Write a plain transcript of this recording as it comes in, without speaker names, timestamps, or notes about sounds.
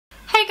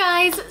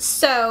guys,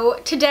 so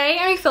today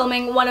I'm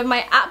filming one of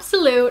my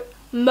absolute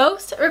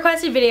most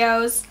requested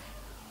videos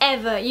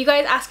ever. You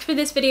guys asked for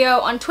this video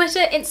on Twitter,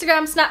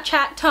 Instagram,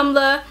 Snapchat,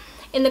 Tumblr,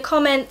 in the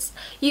comments.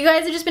 You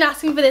guys have just been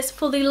asking for this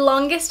for the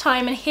longest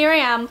time, and here I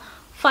am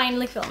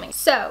finally filming.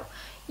 So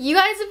you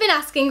guys have been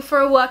asking for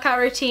a workout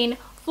routine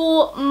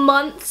for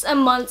months and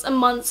months and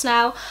months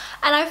now,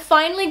 and I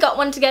finally got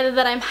one together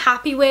that I'm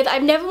happy with.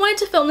 I've never wanted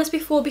to film this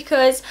before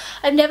because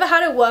I've never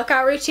had a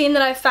workout routine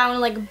that I found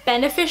like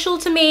beneficial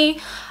to me.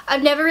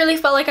 I've never really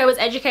felt like I was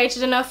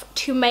educated enough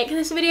to make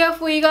this video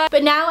for you guys,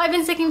 but now I've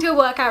been sticking to a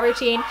workout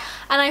routine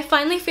and I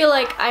finally feel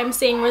like I'm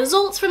seeing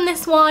results from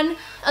this one.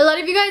 A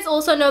lot of you guys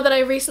also know that I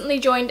recently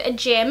joined a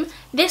gym.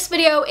 This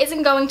video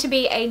isn't going to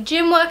be a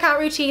gym workout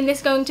routine, this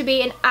is going to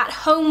be an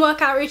at-home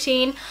workout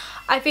routine.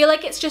 I feel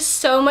like it's just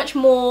so much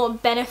more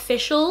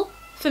beneficial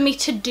for me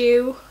to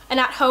do an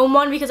at-home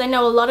one because I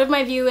know a lot of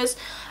my viewers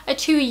are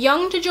too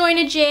young to join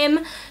a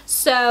gym,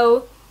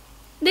 so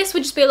this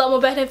would just be a lot more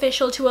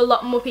beneficial to a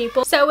lot more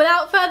people. So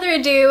without further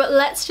ado,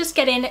 let's just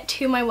get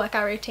into my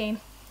workout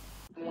routine.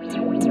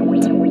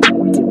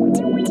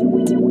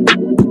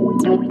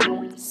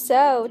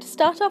 So to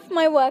start off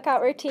my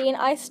workout routine,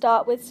 I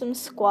start with some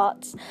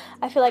squats.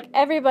 I feel like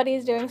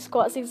everybody's doing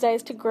squats these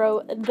days to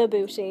grow the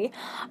booty.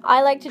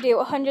 I like to do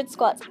 100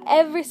 squats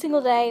every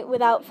single day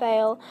without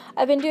fail.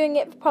 I've been doing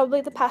it for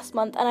probably the past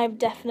month and I've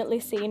definitely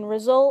seen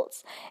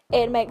results.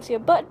 It makes your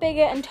butt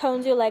bigger and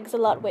tones your legs a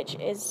lot, which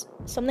is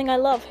something I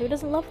love. Who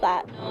doesn't love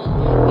that?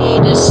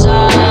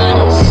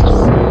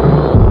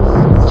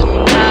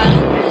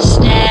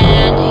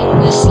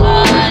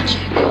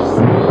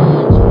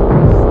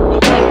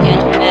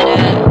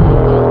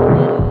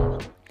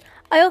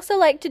 I also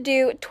like to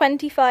do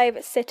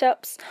 25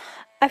 sit-ups.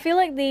 I feel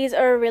like these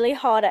are a really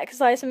hard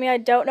exercise for me. I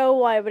don't know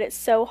why, but it's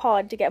so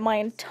hard to get my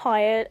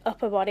entire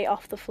upper body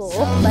off the floor.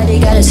 Somebody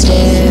gotta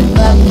step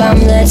up,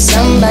 I'm let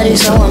somebody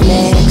so I'm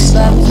next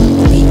up.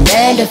 Be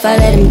dead if I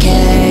let him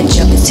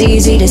catch up. It's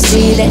easy to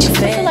see that you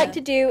fail. I also like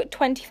to do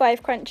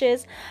 25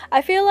 crunches.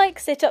 I feel like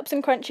sit-ups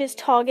and crunches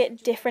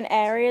target different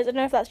areas. I don't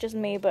know if that's just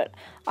me, but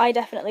I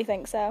definitely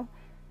think so.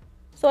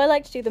 So I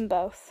like to do them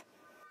both.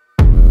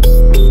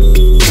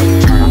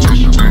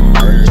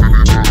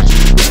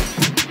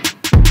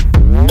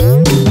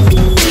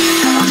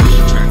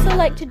 I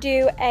like to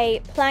do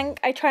a plank.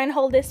 I try and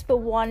hold this for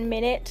 1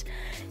 minute.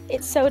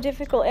 It's so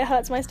difficult, it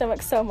hurts my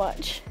stomach so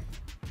much.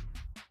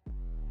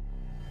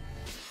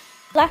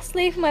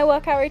 Lastly, for my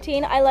workout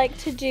routine, I like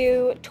to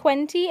do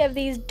 20 of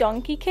these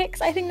donkey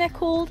kicks, I think they're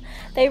called.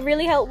 They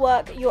really help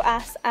work your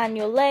ass and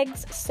your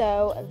legs,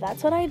 so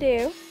that's what I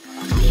do.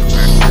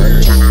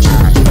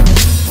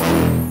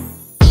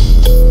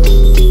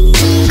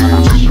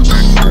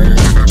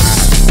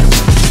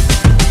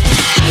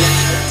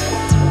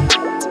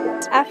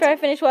 After I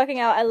finish working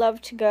out, I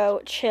love to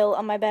go chill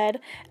on my bed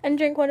and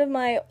drink one of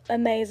my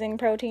amazing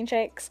protein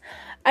shakes.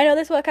 I know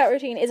this workout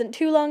routine isn't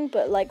too long,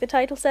 but like the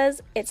title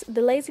says, it's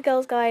the lazy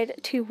girl's guide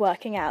to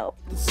working out.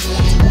 I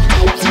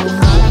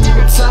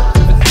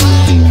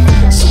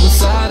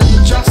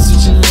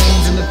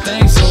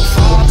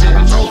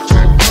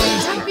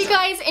hope you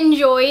guys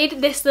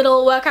enjoyed this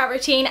little workout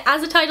routine.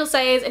 As the title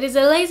says, it is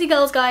a lazy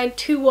girl's guide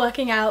to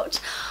working out.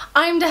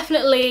 I'm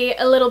definitely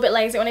a little bit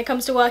lazy when it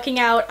comes to working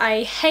out.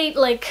 I hate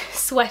like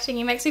sweating,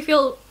 it makes me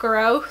feel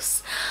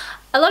gross.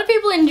 A lot of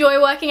people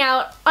enjoy working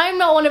out. I'm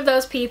not one of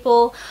those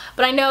people,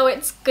 but I know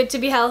it's good to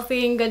be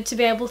healthy and good to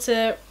be able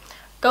to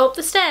go up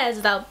the stairs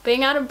without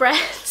being out of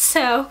breath.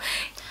 So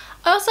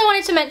I also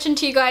wanted to mention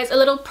to you guys a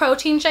little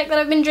protein shake that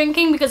I've been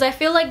drinking because I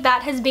feel like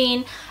that has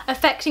been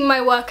affecting my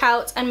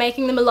workouts and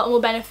making them a lot more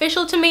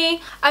beneficial to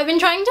me. I've been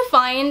trying to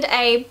find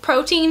a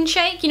protein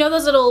shake, you know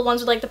those little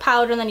ones with like the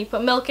powder and then you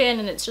put milk in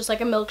and it's just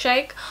like a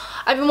milkshake.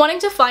 I've been wanting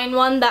to find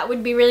one that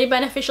would be really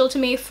beneficial to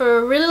me for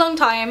a really long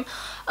time.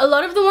 A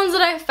lot of the ones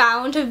that I've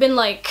found have been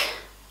like,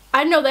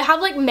 I don't know, they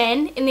have like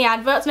men in the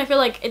adverts and I feel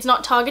like it's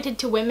not targeted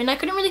to women. I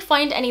couldn't really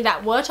find any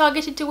that were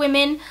targeted to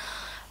women,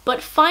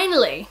 but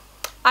finally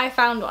I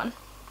found one.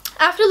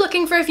 After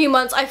looking for a few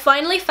months, I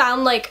finally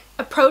found like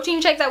a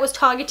protein shake that was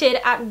targeted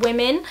at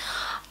women.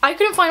 I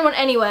couldn't find one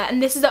anywhere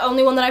and this is the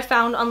only one that I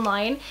found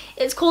online.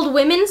 It's called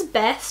Women's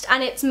Best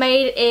and it's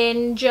made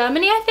in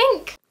Germany, I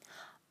think.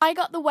 I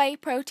got the whey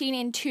protein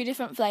in 2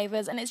 different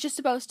flavours and it's just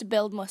supposed to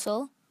build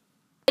muscle.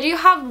 I do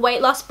have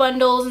weight loss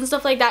bundles and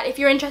stuff like that if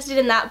you're interested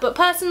in that, but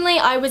personally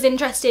I was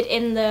interested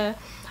in the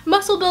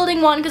muscle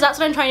building one because that's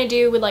what I'm trying to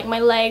do with like my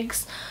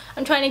legs.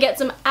 I'm trying to get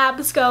some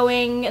abs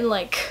going and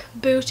like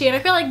booty, and I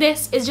feel like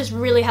this is just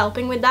really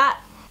helping with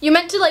that. You're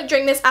meant to like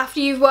drink this after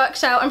you've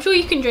worked out. I'm sure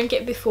you can drink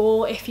it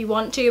before if you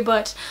want to,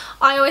 but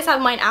I always have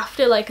mine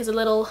after like as a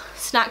little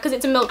snack because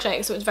it's a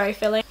milkshake, so it's very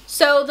filling.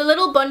 So the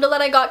little bundle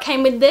that I got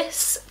came with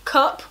this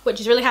cup,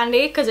 which is really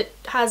handy because it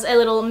has a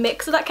little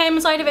mixer that came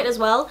inside of it as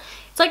well.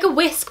 It's like a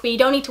whisk, but you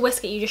don't need to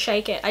whisk it, you just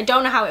shake it. I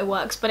don't know how it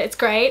works, but it's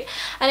great.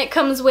 And it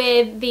comes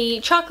with the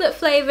chocolate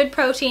flavoured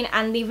protein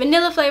and the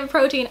vanilla flavoured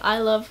protein. I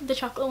love the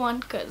chocolate one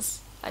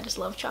because I just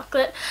love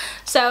chocolate.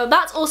 So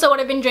that's also what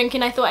I've been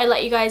drinking. I thought I'd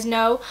let you guys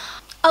know.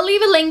 I'll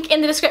leave a link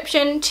in the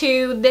description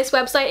to this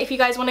website if you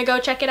guys want to go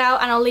check it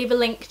out, and I'll leave a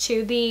link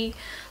to the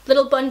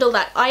little bundle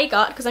that I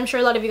got because I'm sure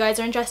a lot of you guys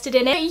are interested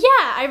in it. But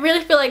yeah, I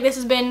really feel like this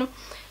has been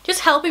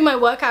just helping my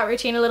workout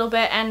routine a little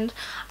bit, and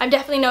I've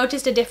definitely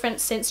noticed a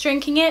difference since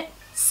drinking it.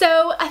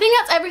 So I think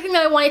that's everything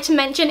that I wanted to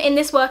mention in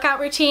this workout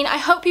routine. I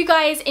hope you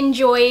guys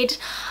enjoyed.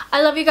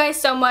 I love you guys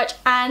so much,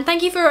 and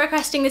thank you for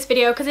requesting this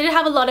video because I did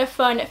have a lot of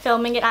fun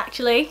filming it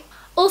actually.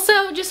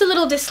 Also, just a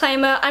little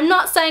disclaimer, I'm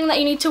not saying that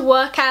you need to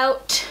work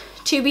out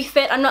to be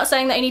fit. I'm not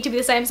saying that you need to be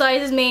the same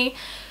size as me.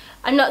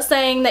 I'm not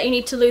saying that you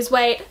need to lose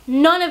weight.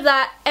 None of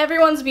that.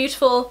 Everyone's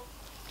beautiful.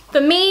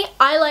 For me,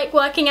 I like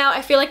working out.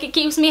 I feel like it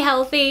keeps me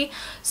healthy.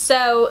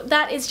 So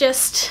that is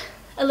just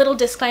a little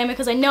disclaimer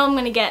because I know I'm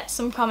going to get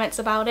some comments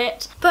about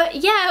it. But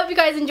yeah, I hope you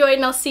guys enjoyed,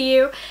 and I'll see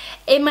you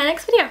in my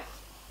next video.